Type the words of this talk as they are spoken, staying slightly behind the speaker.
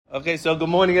Okay, so good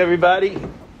morning, everybody.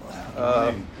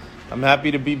 I'm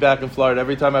happy to be back in Florida.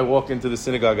 Every time I walk into the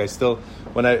synagogue,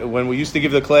 when we used to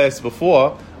give the class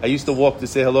before, I used to walk to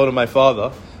say hello to my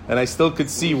father, and I still could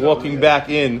see walking back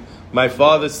in my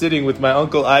father sitting with my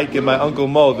Uncle Ike and my Uncle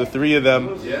Mo, the three of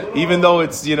them. Even though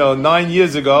it's 9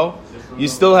 years ago, you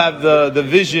still have the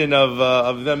vision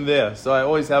of them there. So I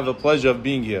always have the pleasure of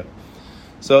being here.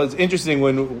 So it's interesting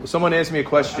when someone asks me a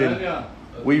question.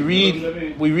 We read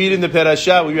in the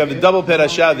Perashah. We have the double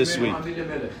Perashah this week,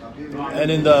 and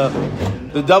in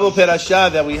the double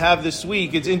Perashah that we have this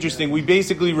week, it's interesting. We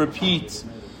basically repeat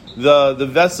the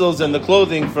vessels and the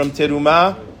clothing from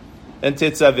Terumah and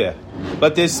Tetzaveh,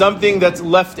 but there's something that's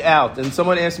left out. And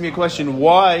someone asked me a question: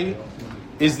 why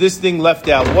is this thing left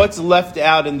out? What's left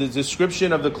out in the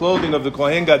description of the clothing of the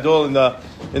Kohen Gadol,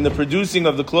 in the producing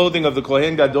of the clothing of the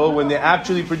Kohen Gadol, when they're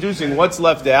actually producing? What's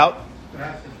left out?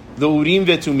 The Urim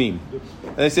VeTumim.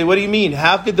 And I say, what do you mean?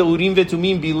 How could the Urim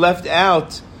VeTumim be left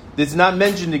out? It's not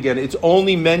mentioned again. It's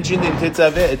only mentioned in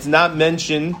Tetzaveh. It's not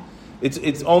mentioned.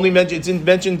 It's only mentioned. It's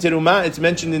mentioned in Terumah. It's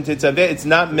mentioned in Tetzaveh. It's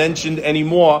not mentioned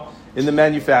anymore in the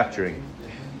manufacturing.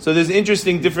 So there's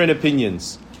interesting different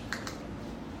opinions.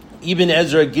 Ibn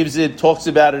Ezra talks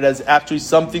about it as actually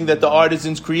something that the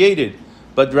artisans created.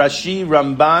 But Rashi,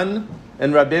 Ramban,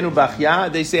 and Rabbeinu Bachya,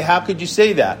 they say, how could you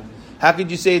say that? How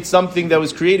could you say it's something that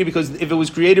was created? Because if it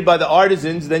was created by the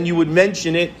artisans, then you would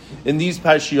mention it in these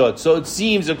parshiyot. So it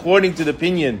seems, according to the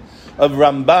opinion of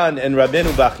Ramban and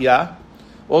Rabbeinu Bachya,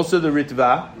 also the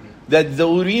Ritva, that the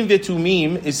Urim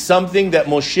VeTumim is something that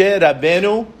Moshe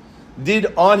Rabbeinu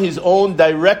did on his own,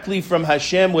 directly from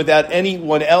Hashem, without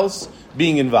anyone else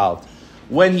being involved.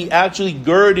 When he actually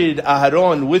girded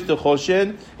Aharon with the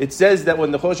HOSHEN, it says that when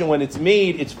the HOSHEN, when it's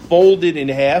made, it's folded in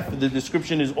half. The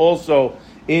description is also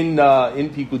in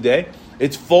Pikudei.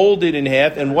 It's folded in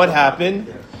half, and what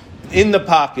happened? In the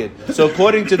pocket. So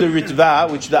according to the Ritva,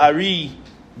 which the Ari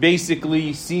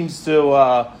basically seems to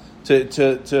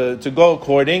go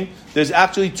according, there's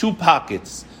actually two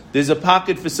pockets. There's a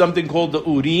pocket for something called the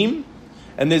Urim,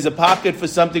 and there's a pocket for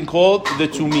something called the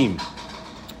Tumim.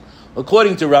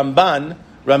 According to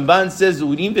Ramban says the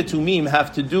Urim VeTumim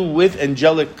have to do with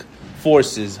angelic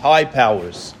forces, high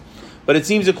powers. But it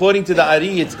seems, according to the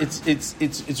Ari,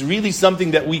 it's really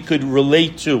something that we could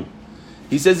relate to.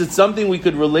 He says it's something we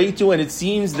could relate to, and it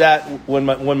seems that when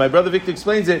my brother Victor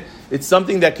explains it, it's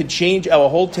something that could change our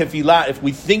whole tefillah. If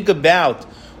we think about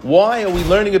why are we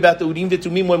learning about the Urim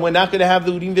VeTumim when we're not going to have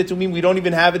the Urim VeTumim, we don't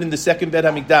even have it in the second Bet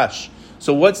HaMikdash.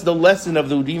 So what's the lesson of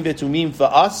the Urim VeTumim for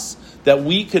us that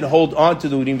we can hold on to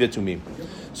the Urim VeTumim?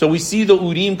 So we see the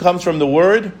Urim comes from the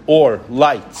word or,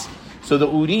 light. So the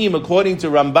Urim, according to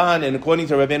Ramban and according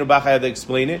to Rabbeinu Bachya, they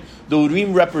explain it, the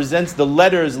Urim represents the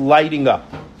letters lighting up.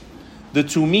 The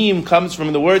Tumim comes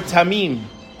from the word Tamim,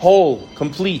 whole,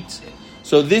 complete.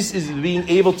 So this is being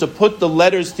able to put the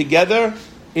letters together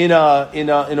in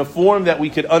a form that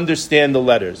we could understand the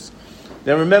letters.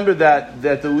 Now remember that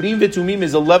the Urim VeTumim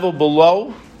is a level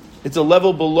below. It's a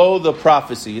level below the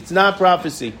prophecy. It's not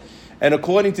prophecy. And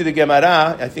according to the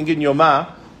Gemara, I think in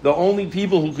Yomah, the only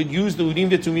people who could use the Urim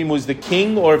VeTumim was the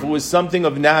king, or if it was something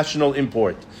of national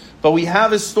import. But we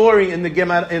have a story in the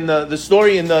Gemara, in the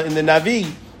story in the Navi,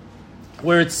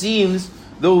 where it seems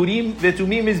the Urim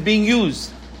VeTumim is being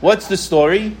used. What's the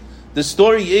story? The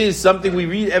story is something we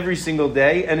read every single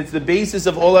day, and it's the basis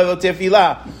of all our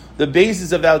tefillah. The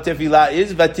basis of our tefillah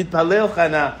is Vatitpalel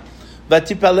Chana.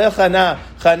 Vatitpalel Chana.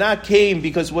 Chana came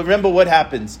because remember what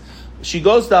happens. She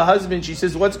goes to her husband. She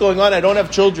says, "What's going on? I don't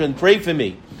have children. Pray for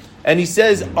me." And he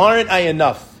says, "Aren't I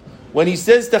enough?" When he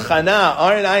says to Chana,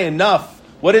 "Aren't I enough?"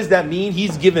 What does that mean?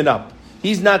 He's given up.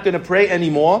 He's not going to pray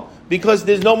anymore because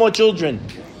there's no more children.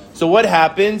 So what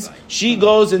happens? She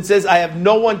goes and says, "I have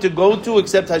no one to go to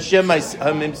except Hashem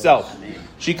himself."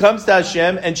 She comes to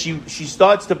Hashem and she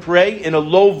starts to pray in a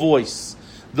low voice.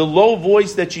 The low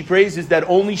voice that she prays is that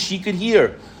only she could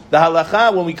hear. The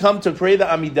halacha, when we come to pray the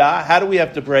Amidah, how do we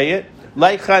have to pray it?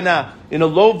 Like Chana, in a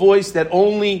low voice that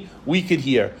only we could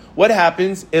hear. What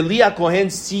happens? Eli Kohen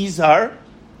sees her,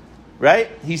 right?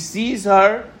 He sees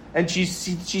her, and she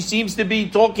seems to be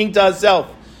talking to herself.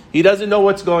 He doesn't know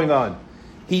what's going on.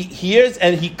 He hears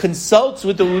and he consults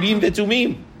with the Urim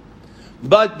VeTumim.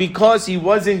 But because he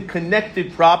wasn't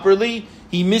connected properly,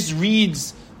 he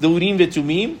misreads the Urim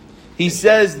VeTumim. He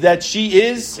says that she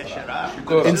is,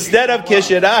 instead of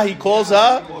keshera, he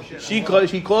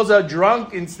calls her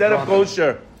drunk instead of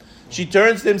kosher. She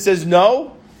turns to him and says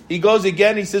no. He goes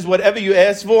again, he says, whatever you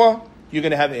ask for, you're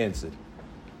going to have answered.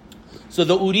 So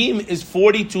the Urim is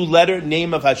 42-letter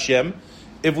name of Hashem.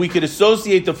 If we could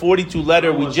associate the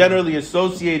 42-letter, we generally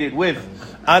associate it with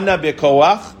Ana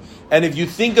Bekoach. And if you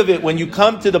think of it, when you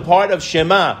come to the part of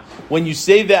Shema, when you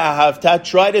say Ve'ahavta,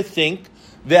 try to think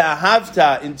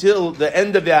Ve'ahavta until the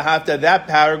end of Ve'ahavta, that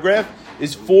paragraph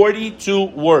is 42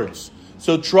 words.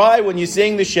 So try, when you're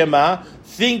saying the Shema,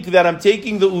 think that I'm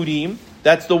taking the Urim,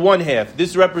 that's the one half.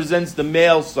 This represents the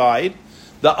male side.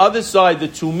 The other side, the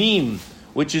TUMIM,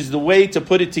 which is the way to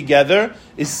put it together,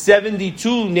 is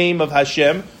 72 name of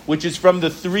Hashem, which is from the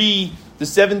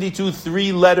 72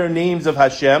 three-letter names of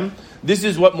Hashem. This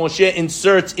is what Moshe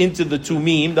inserts into the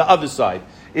TUMIM, the other side.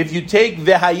 If you take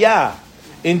Vehaya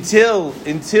until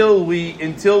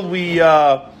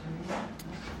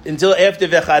after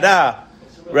Vechara,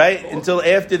 right? Until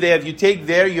after there, if you take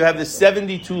there, you have the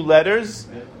 72 letters,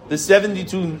 the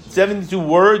 72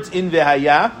 words in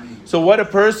Vehaya. So what a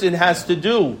person has to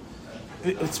do,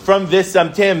 it's from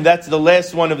Vesamtem, that's the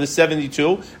last one of the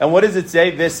 72. And what does it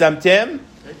say? Vesamtem,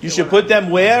 you should put them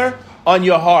where? On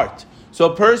your heart.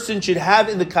 So a person should have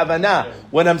in the kavanah,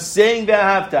 when I'm saying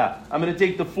Ve'ahavta, I'm going to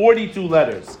take the 42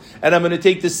 letters, and I'm going to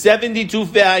take the 72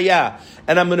 Ve'aya,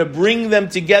 and I'm going to bring them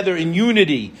together in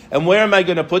unity. And where am I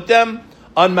going to put them?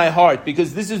 On my heart.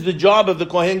 Because this is the job of the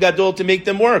Kohen Gadol, to make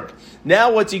them work.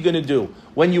 Now what's he going to do?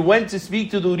 When you went to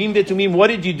speak to the Urim VeTumim, what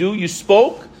did you do? You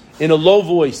spoke in a low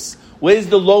voice. Where's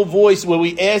the low voice where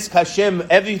we ask Hashem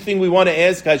everything we want to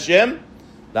ask Hashem?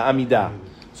 The Amidah.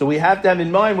 So we have to have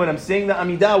in mind, when I'm saying the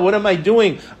Amidah, what am I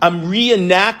doing? I'm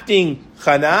reenacting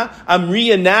Chana. I'm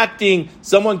reenacting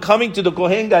someone coming to the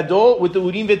Kohen Gadol with the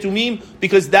Urim VeTumim,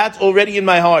 because that's already in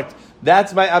my heart.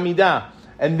 That's my Amidah.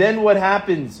 And then what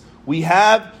happens? We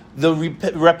have the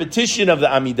repetition of the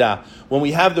Amidah. When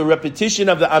we have the repetition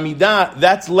of the Amidah,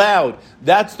 that's loud.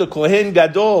 That's the Kohen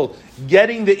Gadol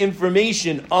getting the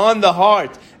information on the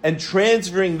heart and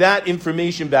transferring that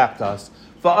information back to us.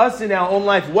 For us in our own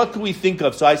life, what can we think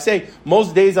of? So I say,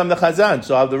 most days I'm the Chazan.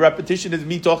 So the repetition is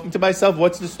me talking to myself.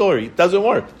 What's the story? It doesn't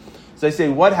work. So I say,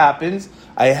 what happens?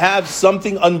 I have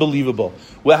something unbelievable,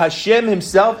 where Hashem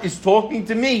himself is talking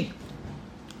to me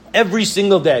every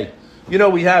single day. You know,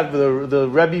 we have the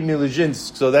Rebbe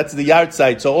Milizhinsk, so that's the yard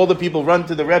site. So all the people run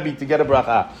to the Rebbe to get a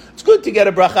bracha. It's good to get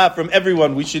a bracha from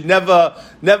everyone. We should never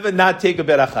not take a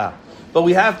beracha. But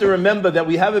we have to remember that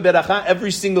we have a beracha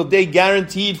every single day,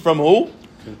 guaranteed from who?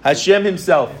 Hashem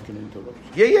himself.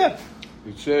 Yeah.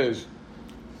 It says,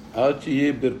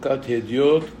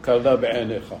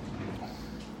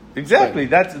 exactly.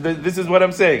 This is what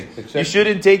I'm saying. Exactly. You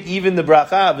shouldn't take even the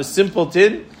bracha of a simple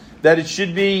tin, that it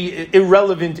should be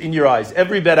irrelevant in your eyes.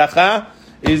 Every beracha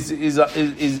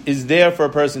is there for a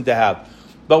person to have.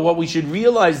 But what we should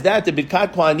realize, that the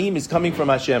Birkat Kohanim is coming from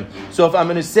Hashem. So if I'm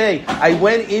going to say, I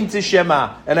went into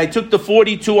Shema, and I took the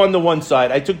 42 on the one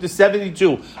side, I took the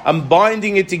 72, I'm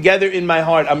binding it together in my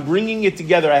heart, I'm bringing it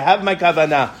together, I have my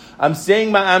kavanah, I'm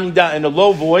saying my Amidah in a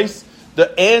low voice,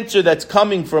 the answer that's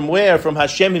coming from where? From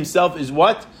Hashem himself is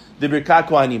what? The Birkat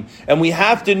Kohanim. And we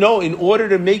have to know, in order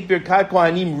to make Birkat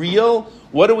Kohanim real,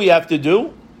 what do we have to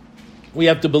do? We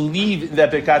have to believe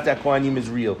that Birkat Kohanim is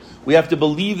real. We have to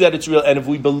believe that it's real. And if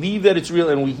we believe that it's real,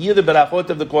 and we hear the berachot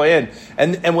of the Kohen,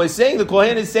 and we're saying, the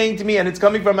Kohen is saying to me, and it's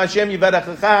coming from Hashem,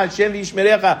 Yivarachecha, Hashem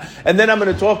Yishmerecha, and then I'm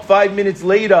going to talk 5 minutes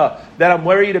later that I'm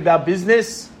worried about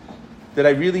business, did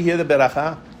I really hear the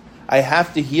beracha? I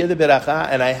have to hear the beracha,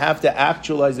 and I have to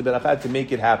actualize the beracha to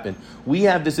make it happen. We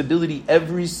have this ability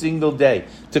every single day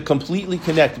to completely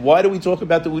connect. Why do we talk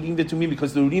about the Urim VeTumim?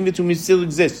 Because the Urim VeTumim still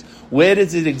exists. Where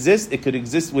does it exist? It could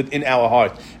exist within our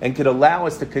heart, and could allow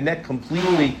us to connect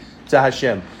completely to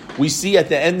Hashem. We see at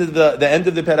the end of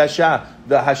the parasha,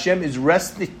 the Hashem is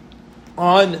resting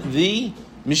on the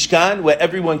Mishkan, where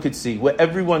everyone could see, where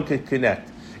everyone could connect.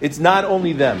 It's not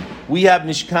only them. We have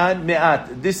Mishkan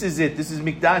Me'at. This is it. This is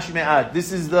Mikdash Me'at.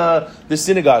 This is the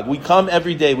synagogue. We come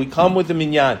every day. We come with the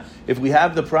minyan. If we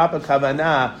have the proper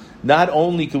kavanah, not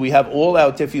only could we have all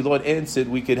our tefillot answered,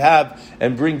 we could have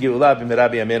and bring Geulah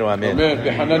b'merabi amenu amen. Amen.